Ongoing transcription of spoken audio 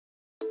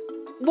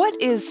What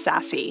is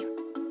SASE?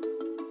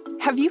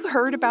 Have you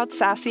heard about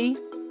SASE?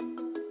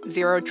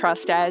 Zero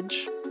Trust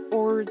Edge?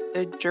 Or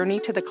the journey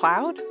to the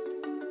cloud?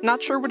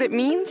 Not sure what it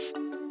means?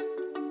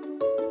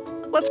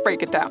 Let's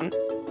break it down.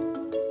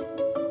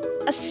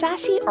 A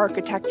SASE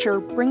architecture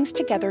brings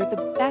together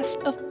the best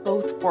of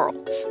both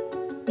worlds,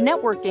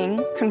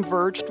 networking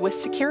converged with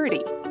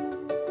security.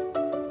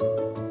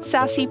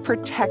 SASE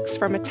protects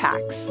from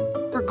attacks,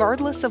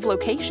 regardless of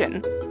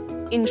location,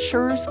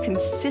 ensures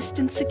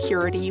consistent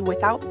security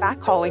without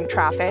backhauling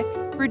traffic,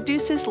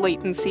 reduces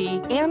latency,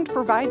 and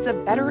provides a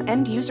better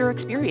end-user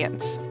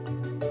experience.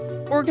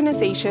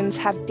 Organizations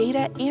have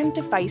data and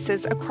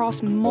devices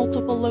across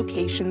multiple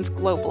locations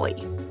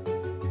globally.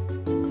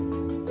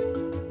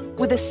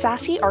 With a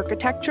SASE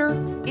architecture,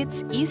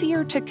 it's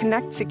easier to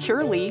connect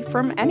securely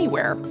from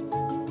anywhere.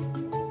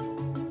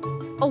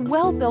 A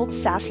well-built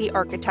SASE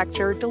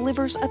architecture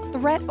delivers a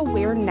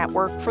threat-aware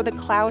network for the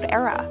cloud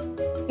era.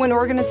 When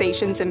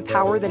organizations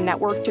empower the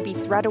network to be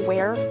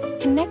threat-aware,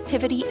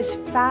 connectivity is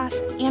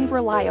fast and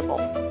reliable,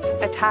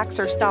 attacks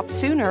are stopped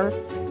sooner,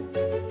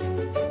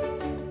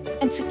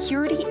 and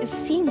security is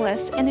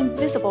seamless and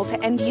invisible to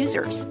end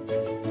users,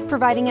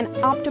 providing an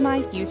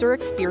optimized user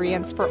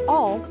experience for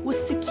all with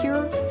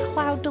secure,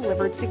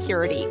 cloud-delivered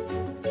security.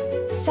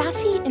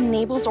 SASE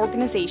enables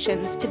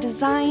organizations to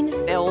design,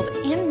 build,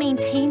 and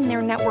maintain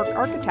their network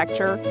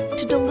architecture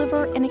to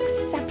deliver an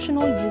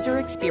exceptional user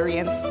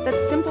experience that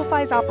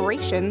simplifies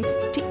operations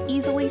to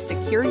easily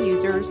secure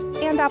users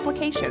and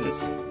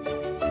applications.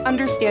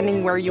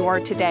 Understanding where you are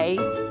today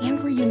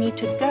and where you need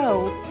to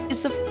go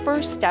is the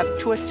first step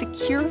to a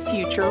secure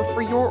future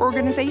for your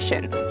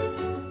organization.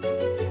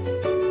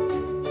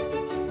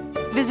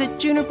 Visit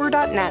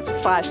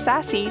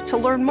juniper.net/SASE to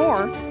learn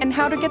more and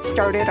how to get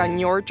started on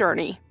your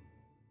journey.